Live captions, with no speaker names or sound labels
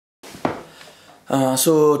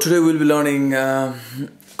So today we'll be learning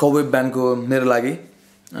Cobweb band ko Mero Laagi.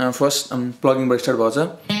 First I'm plugging by start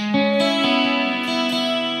bhacha.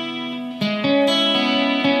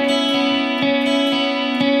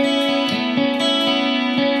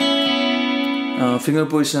 Finger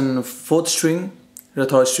position 4th string र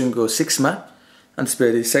 3rd string को 6 मा and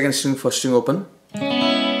त्यसपछि 2nd string 1st string open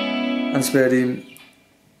and त्यसपछि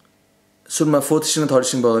सुरुमा 4th string र 3rd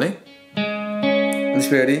string बजाउने and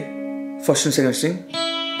त्यसपछि 1st string 2nd string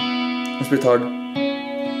and त्यसपछि 3rd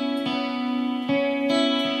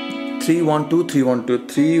 3 1 2 3 1 2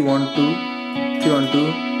 3 1 2 3 1 2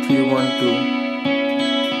 3 1 2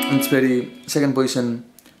 and त्यसपछि second position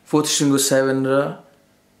 4th string को 7 र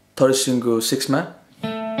 3rd string को 6 मा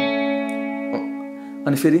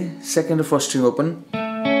and फेरि 2nd र 1st string open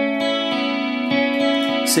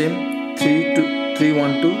same 3 2 3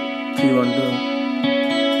 1 2 3 1 2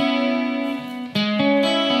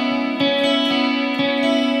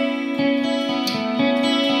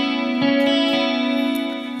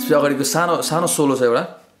 त्यसपछि अगाडिको सानो सोलो छ एउटा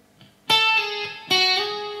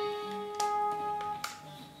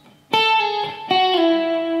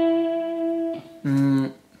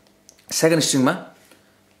second string मा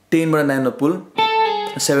 10 बाट 9 मा pull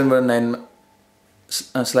 7 बाट 9 मा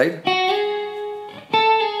slide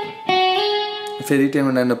फेरि 10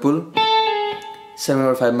 बाट 9 मा pull 7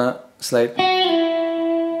 बाट 5 मा slide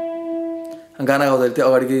गाना गाउँदा त्यो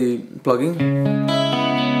अगाडिकै प्लगिङ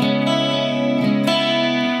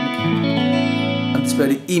अनि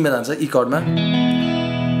त्यसपछि E मा जान्छ E कर्डमा अनि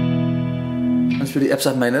त्यसपछि F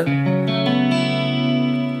sharp minor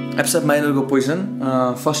F sharp minor को position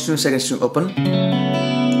 1st string 2nd string open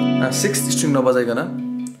 6th string नबजाइकन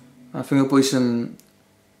finger position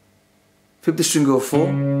 5th string को 4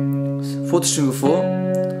 4th string को 4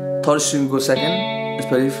 3rd string को 2nd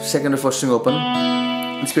त्यसपछि 2nd र 1st string open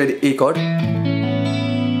त्यसपछि A chord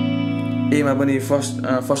A मा पनि first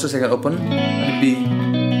र 2nd open अनि B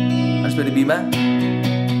त्यसपछि B मा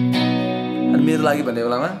अनि मेरो लागि भन्ने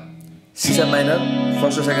बेलामा C sharp minor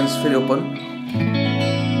 1st र 2nd फेरि open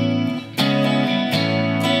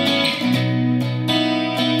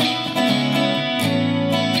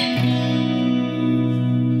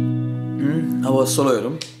अब सोलो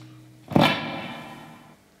हेरौँ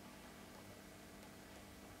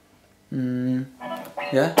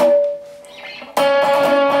या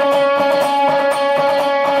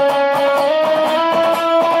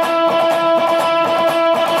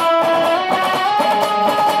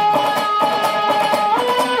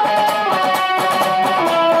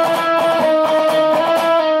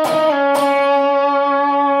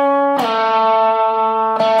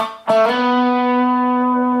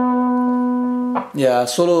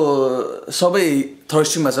सोलो सबै 3rd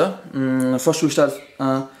string मा छ first we start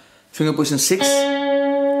finger position 6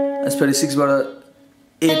 त्यसपछि 6 बाट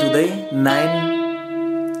 8 हुँदै 9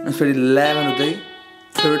 त्यसपछि 11 हुँदै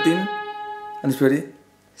 13 अनि त्यसपछि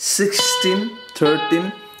 16 13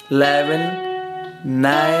 11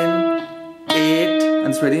 9 8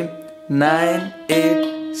 अनि त्यसपछि 9 8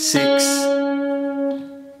 6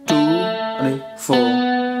 2 अनि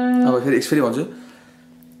 4 अब फेरि फेरि भन्छु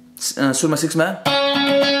सुरुमा 6 मा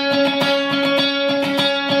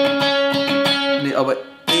अनि अब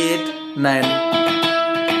 8 9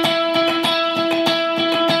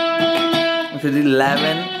 फेरि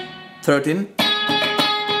 11 13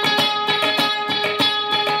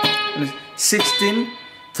 अनि 16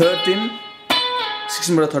 13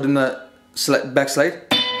 16 बाट 13 मा ब्याक स्लाइड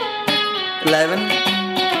 11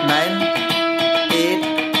 9 8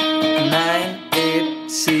 9 8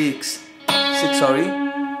 6 सरी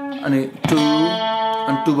अनि 2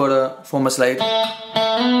 अनि 2 बाट 4 मा स्लाइड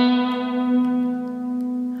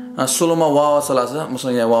सोलोमा वा चला छ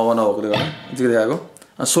मसँग यहाँ वा नभएकोले गर्दा यतिकै देखाएको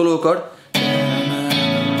सोलो कर्ड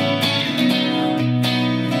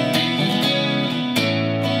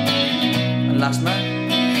लास्टमा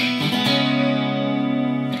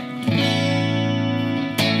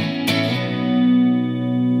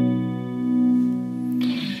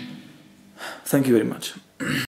Thank you very much.